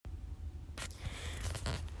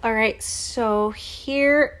All right, so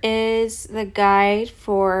here is the guide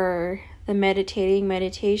for the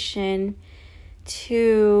meditation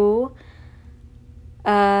to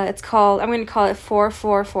I'm going to call it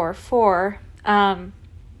 4444.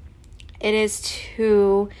 It is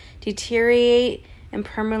to deteriorate and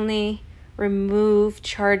permanently remove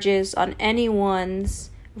charges on anyone's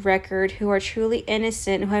record who are truly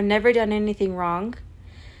innocent, who have never done anything wrong.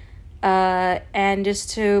 And just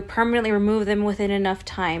to permanently remove them within enough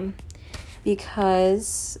time,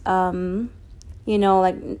 because,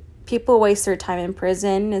 like people waste their time in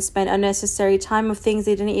prison and spend unnecessary time of things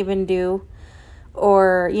they didn't even do,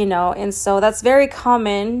 or, and so that's very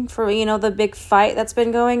common for, the big fight that's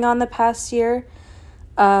been going on the past year,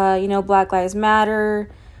 Black Lives Matter.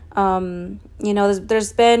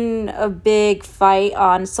 There's been a big fight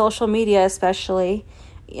on social media, especially,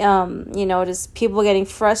 just people getting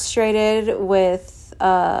frustrated with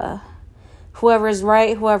whoever's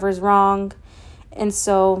right, whoever's wrong. And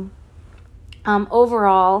so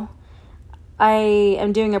overall, I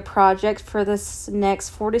am doing a project for this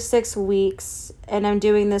next 4 to 6 weeks, and I'm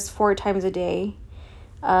doing this 4 times a day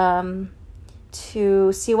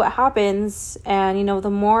to see what happens. And, the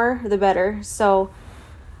more, the better. So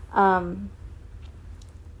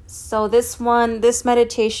this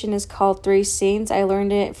meditation is called 3 Scenes. I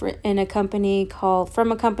learned it from a company called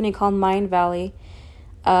Mindvalley.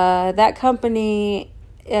 That company,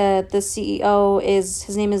 the CEO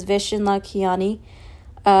his name is Vishen Lakhiani.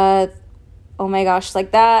 Oh my gosh,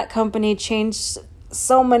 that company changed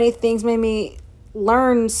so many things, made me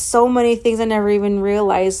learn so many things I never even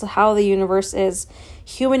realized how the universe is.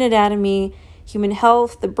 Human anatomy, human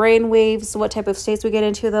health, the brain waves, what type of states we get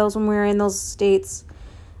into those when we're in those states.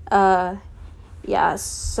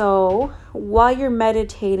 So while you're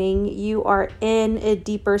meditating, you are in a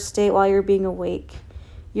deeper state while you're being awake.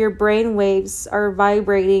 Your brain waves are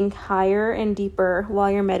vibrating higher and deeper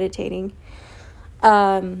while you're meditating.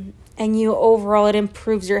 And overall, it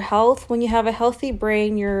improves your health. When you have a healthy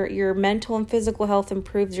brain, your mental and physical health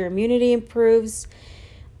improves, your immunity improves.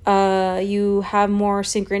 You have more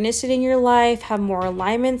synchronicity in your life, have more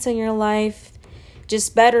alignments in your life.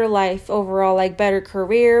 Just better life overall, better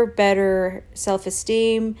career, better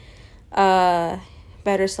self-esteem,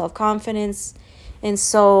 better self-confidence. And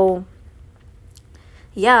so,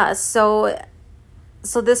 so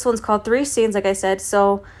this one's called 3 Scenes, like I said.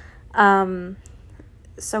 So I'm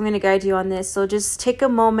going to guide you on this. So just take a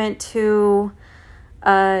moment to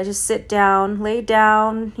just sit down, lay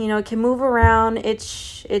down. It can move around.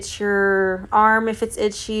 It's your arm if it's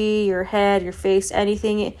itchy, your head, your face,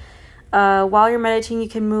 anything. While you're meditating, you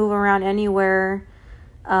can move around anywhere,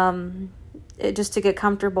 just to get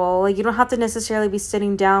comfortable. You don't have to necessarily be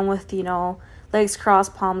sitting down with, legs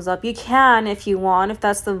crossed, palms up. You can if you want, if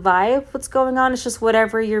that's the vibe, what's going on. It's just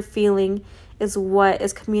whatever you're feeling is what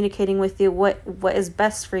is communicating with you, what is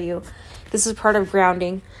best for you. This is part of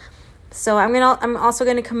grounding. So I'm also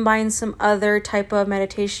gonna combine some other type of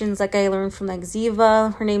meditations, like I learned from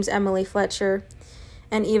Ziva. Her name's Emily Fletcher.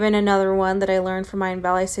 And even another one that I learned from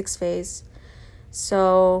Mindvalley 6 Phase.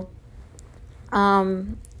 So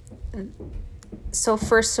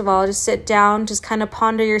first of all, just sit down, just kind of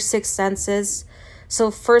ponder your 6 senses.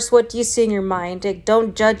 So first, what do you see in your mind?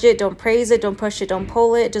 Don't judge it, don't praise it, don't push it, don't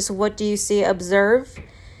pull it. Just what do you see? Observe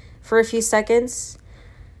for a few seconds.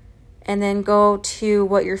 And then go to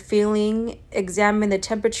what you're feeling. Examine the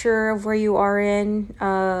temperature of where you are in,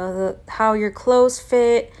 how your clothes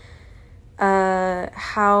fit. How,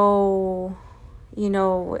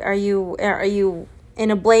 are you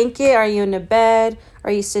in a blanket? Are you in a bed? Are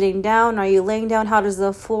you sitting down? Are you laying down? How does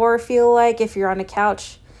the floor feel like if you're on a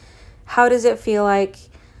couch? How does it feel like?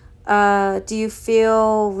 Do you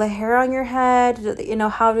feel the hair on your head?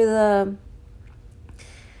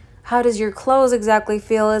 How does your clothes exactly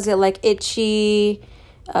feel? Is it itchy,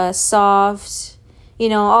 soft,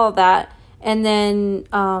 all of that. And then,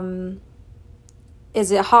 is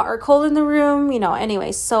it hot or cold in the room?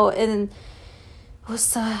 Anyway, so, and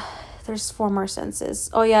there's 4 more senses.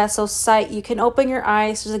 Oh yeah, so sight, you can open your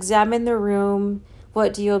eyes, just examine the room.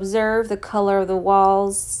 What do you observe? The color of the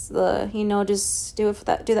walls, just do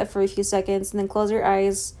that for a few seconds, and then close your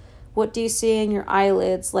eyes. What do you see in your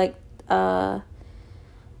eyelids? Leftover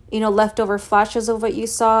flashes of what you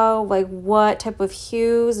saw, what type of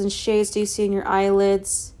hues and shades do you see in your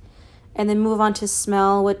eyelids? And then move on to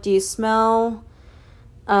smell. What do you smell?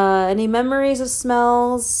 Any memories of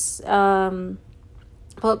smells? Generally,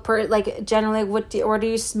 what are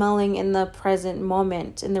you smelling in the present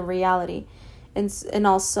moment, in the reality? And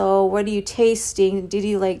also, what are you tasting? Do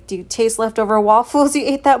you taste leftover waffles you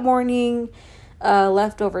ate that morning?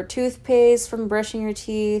 leftover toothpaste from brushing your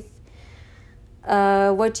teeth.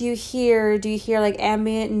 What do you hear? Do you hear like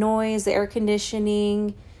ambient noise, the air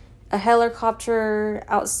conditioning, a helicopter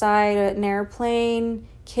outside, an airplane,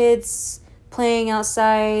 kids playing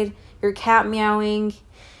outside, your cat meowing?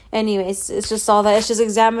 Anyways, it's just all that. It's just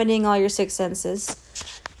examining all your six senses.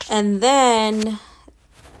 And then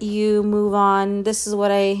you move on. This is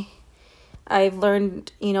what I've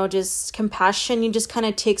learned, just compassion. You just kind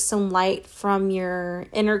of take some light from your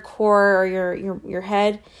inner core or your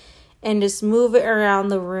head and just move it around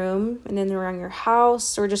the room and then around your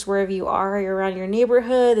house or just wherever you are. You're around your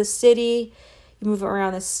neighborhood, the city. You move it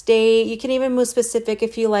around the state. You can even move specific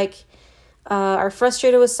if you are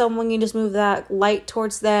frustrated with someone. You just move that light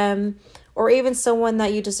towards them, or even someone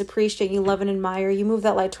that you just appreciate, you love and admire. You move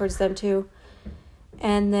that light towards them too.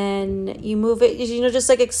 And then you move it, just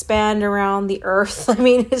like expand around the earth. I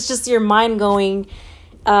mean, it's just your mind going,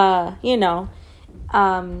 you can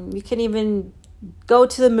even go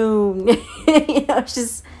to the moon. It's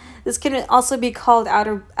just, this can also be called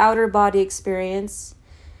outer body experience.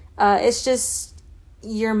 It's just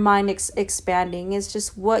your mind expanding. It's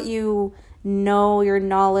just what you know, your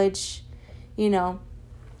knowledge,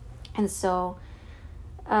 And so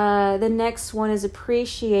the next one is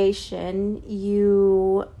appreciation.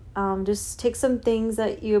 You just take some things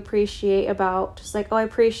that you appreciate about, just like, I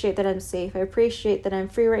appreciate that I'm safe. I appreciate that I'm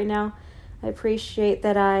free right now. I appreciate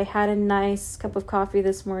that I had a nice cup of coffee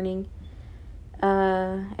this morning.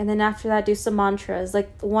 And then after that, do some mantras.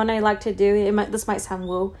 Like the one I like to do, this might sound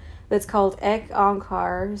woo, but it's called Ek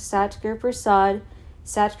Onkar, Satguru Prasad,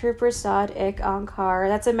 Satguru Prasad, Ek Onkar.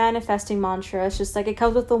 That's a manifesting mantra. It's just like, it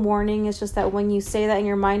comes with the warning. It's just that when you say that in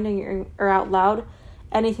your mind or out loud,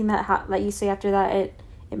 anything that you say after that, it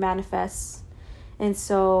manifests. And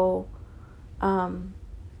so, I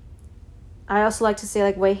also like to say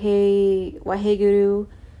like Wahe Guru.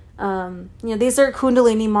 These are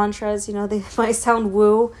Kundalini mantras. They might sound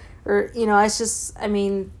woo, or it's just,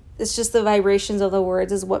 it's just the vibrations of the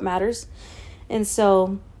words is what matters. And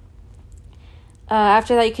so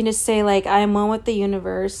after that, you can just say like, I am one with the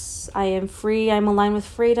universe. I am free. I'm aligned with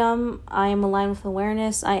freedom. I am aligned with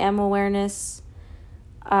awareness. I am awareness.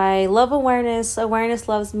 I love awareness. Awareness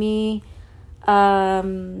loves me. I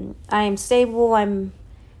am stable. I'm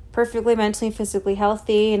perfectly mentally and physically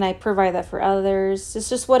healthy, and I provide that for others. It's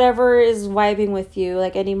just whatever is vibing with you,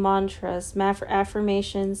 like any mantras,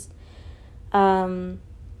 affirmations. And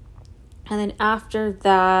then after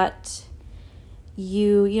that,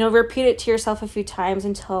 you repeat it to yourself a few times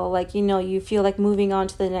until you feel like moving on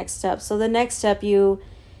to the next step. So the next step, you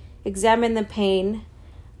examine the pain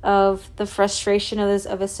of the frustration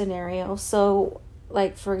of a scenario. So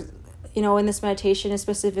like for in this meditation is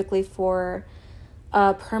specifically for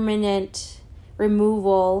permanent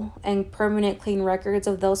removal and permanent clean records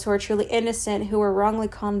of those who are truly innocent, who are wrongly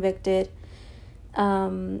convicted,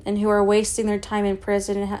 and who are wasting their time in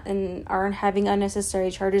prison and are having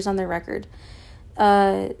unnecessary charges on their record.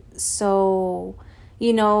 So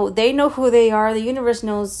they know who they are. The universe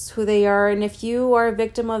knows who they are. And if you are a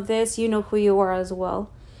victim of this, you know who you are as well.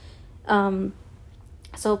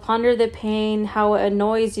 So ponder the pain, how it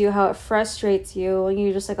annoys you, how it frustrates you. And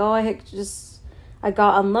you're just like, I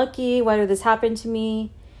got unlucky. Why did this happen to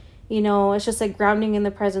me? It's just like grounding in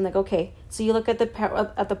the present. Like, okay, so you look at the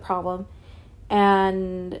problem,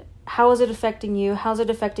 and how is it affecting you? How's it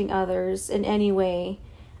affecting others in any way?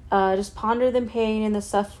 Just ponder the pain and the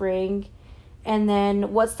suffering, and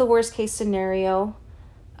then what's the worst case scenario?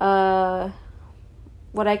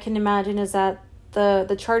 What I can imagine is that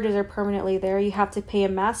the charges are permanently there. You have to pay a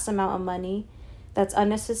mass amount of money that's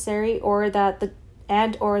unnecessary, or that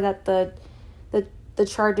the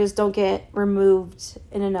charges don't get removed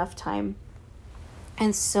in enough time.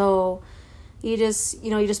 And so you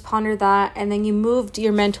just ponder that, and then you moved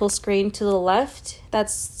your mental screen to the left.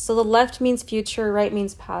 So the left means future, right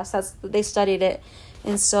means past. They studied it.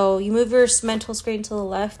 And so you move your mental screen to the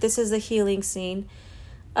left. This is the healing scene.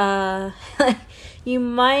 You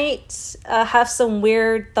might have some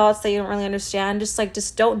weird thoughts that you don't really understand.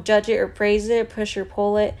 Just don't judge it or praise it, push or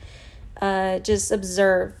pull it. Just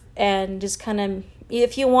observe and just kind of,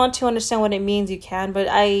 if you want to understand what it means, you can, but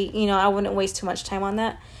I wouldn't waste too much time on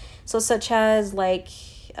that. So such as what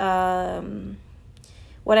I've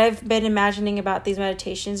been imagining about these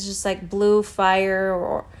meditations is just like blue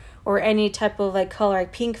fire or any type of like color,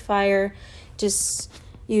 like pink fire. Just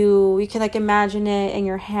you can like imagine it in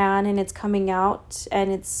your hand, and it's coming out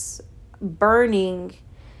and it's burning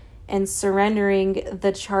and surrendering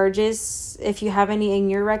the charges, if you have any in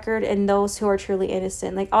your record, and those who are truly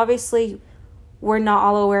innocent. Like obviously we're not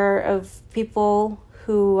all aware of people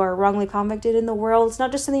who are wrongly convicted in the world. It's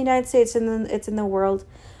not just in the United States, it's in the world.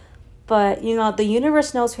 But, you know, the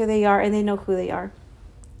universe knows who they are, and they know who they are.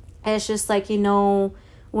 And it's just like, you know,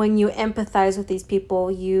 when you empathize with these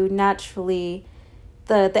people, you naturally,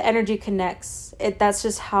 the energy connects. That's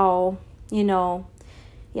just how, you know,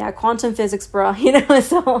 quantum physics, bro, you know.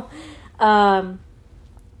 So,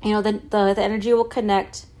 you know, the energy will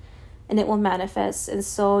connect and it will manifest. And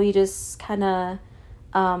so you just kind of,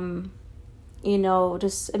 you know,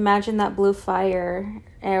 just imagine that blue fire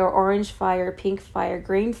or orange fire, pink fire,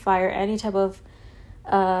 green fire, any type of,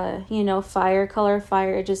 you know, fire, color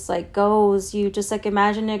fire. It just like goes, you just like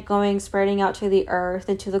imagine it going, spreading out to the earth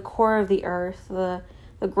and to the core of the earth, the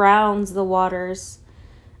grounds, the waters,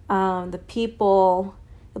 the people,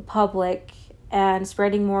 the public, and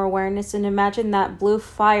spreading more awareness. And imagine that blue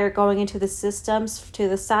fire going into the systems, to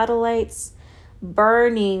the satellites,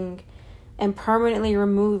 burning and permanently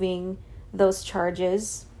removing those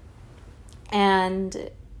charges.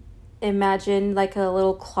 And imagine like a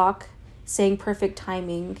little clock saying perfect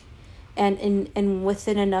timing, and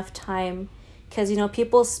within enough time, because, you know,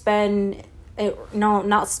 people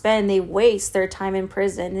they waste their time in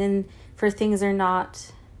prison and for things they're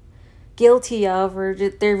not guilty of, or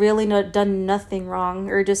they're really not done nothing wrong,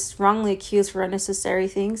 or just wrongly accused for unnecessary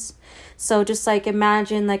things. So just like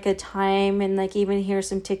imagine like a time, and like even hear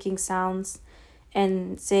some ticking sounds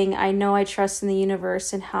and saying, I know, I trust in the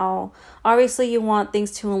universe, and how obviously you want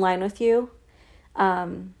things to align with you.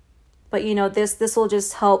 But you know, this will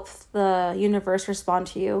just help the universe respond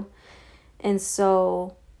to you. And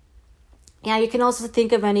so, yeah, you can also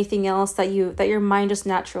think of anything else that your mind just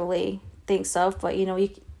naturally thinks of. But you know,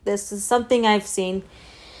 this is something I've seen.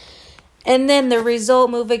 And then the result,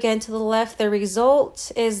 move again to the left. The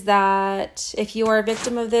result is that if you are a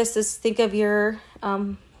victim of this, just think of your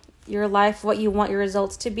life, what you want your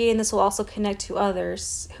results to be. And this will also connect to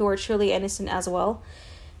others who are truly innocent as well.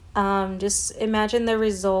 Just imagine the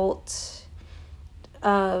result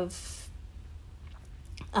of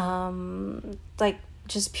like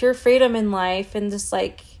just pure freedom in life, and just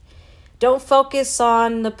like don't focus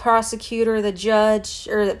on the prosecutor, the judge,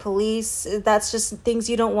 or the police. That's just things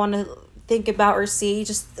you don't want to think about or see.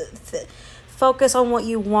 Just focus on what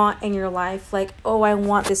you want in your life. Like, oh, I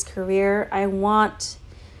want this career. I want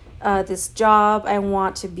this job. I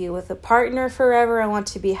want to be with a partner forever. I want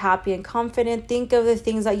to be happy and confident. Think of the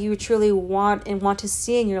things that you truly want and want to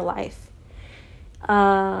see in your life,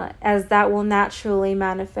 as that will naturally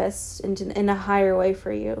manifest in a higher way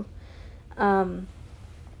for you. And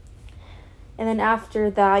then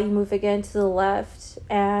after that, you move again to the left,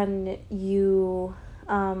 and you,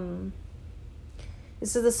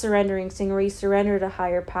 this is the surrendering thing, where you surrender to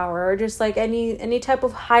higher power, or just like any type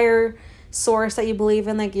of higher source that you believe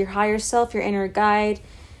in, like your higher self, your inner guide,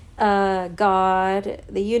 God,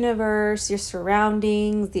 the universe, your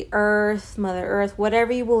surroundings, the earth, Mother Earth,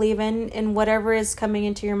 whatever you believe in, and whatever is coming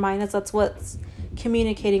into your mind, that's what's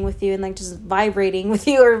communicating with you and like just vibrating with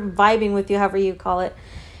you, or vibing with you, however you call it.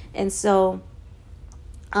 And so,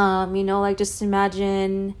 you know, like just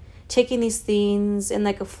imagine taking these things in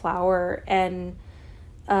like a flower, and,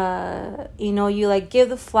 you know, you like give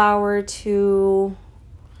the flower to,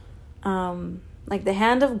 like the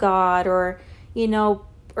hand of God, or, you know,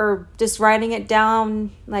 or just writing it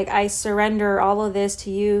down, like I surrender all of this to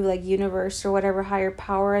you, like universe or whatever higher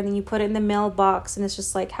power. And then you put it in the mailbox, and it's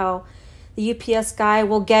just like how the UPS guy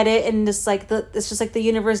will get it, and just like it's just like the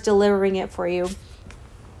universe delivering it for you.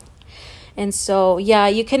 And so, yeah,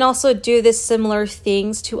 you can also do this similar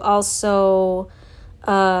things to also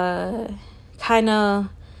kind of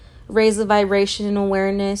raise the vibration and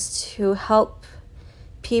awareness to help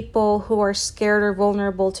people who are scared or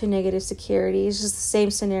vulnerable to negative security. It's just the same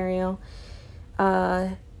scenario.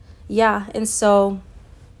 Yeah, and so,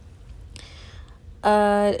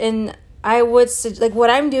 and I would like what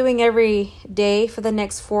I'm doing every day for the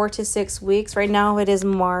next 4 to 6 weeks. Right now it is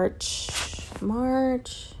March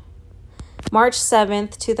 7th,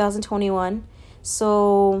 2021.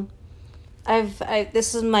 So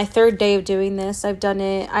this is my third day of doing this. I've done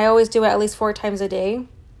it. I always do it at least 4 times a day.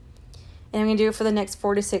 And I'm going to do it for the next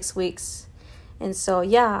 4 to 6 weeks. And so,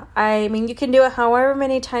 yeah, I mean, you can do it however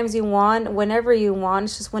many times you want, whenever you want.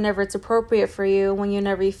 It's just whenever it's appropriate for you,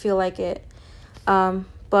 whenever you feel like it.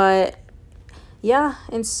 But, yeah,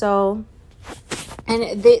 and so,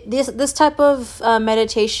 and this type of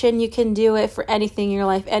meditation, you can do it for anything in your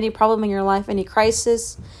life, any problem in your life, any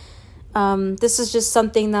crisis. This is just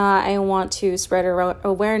something that I want to spread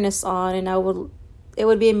awareness on, and it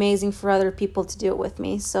would be amazing for other people to do it with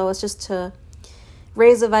me. So it's just to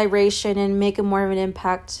raise the vibration and make it more of an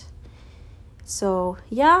impact. So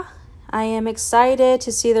yeah, I am excited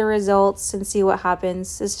to see the results and see what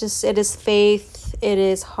happens. It is faith, it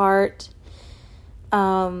is heart.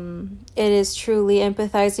 It is truly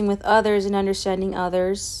empathizing with others and understanding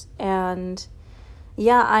others. And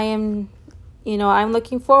yeah, I'm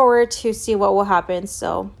looking forward to see what will happen.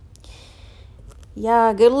 So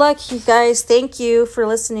yeah, good luck, you guys. Thank you for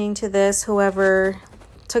listening to this, whoever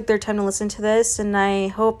took their time to listen to this. And I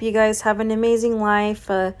hope you guys have an amazing life,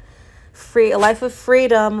 a life of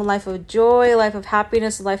freedom, a life of joy, a life of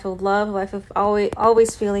happiness, a life of love, a life of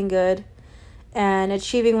always feeling good and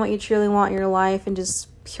achieving what you truly want in your life, and just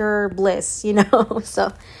pure bliss,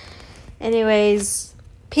 So anyways,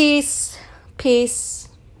 peace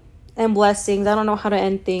and blessings. I don't know how to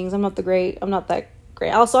end things. I'm not that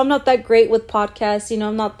great. Also, I'm not that great with podcasts.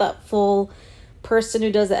 I'm not that full person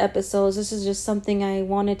who does the episodes. This is just something I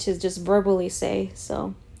wanted to just verbally say.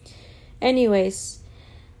 So anyways,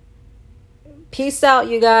 peace out,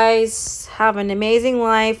 you guys. Have an amazing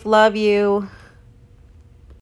life. Love you.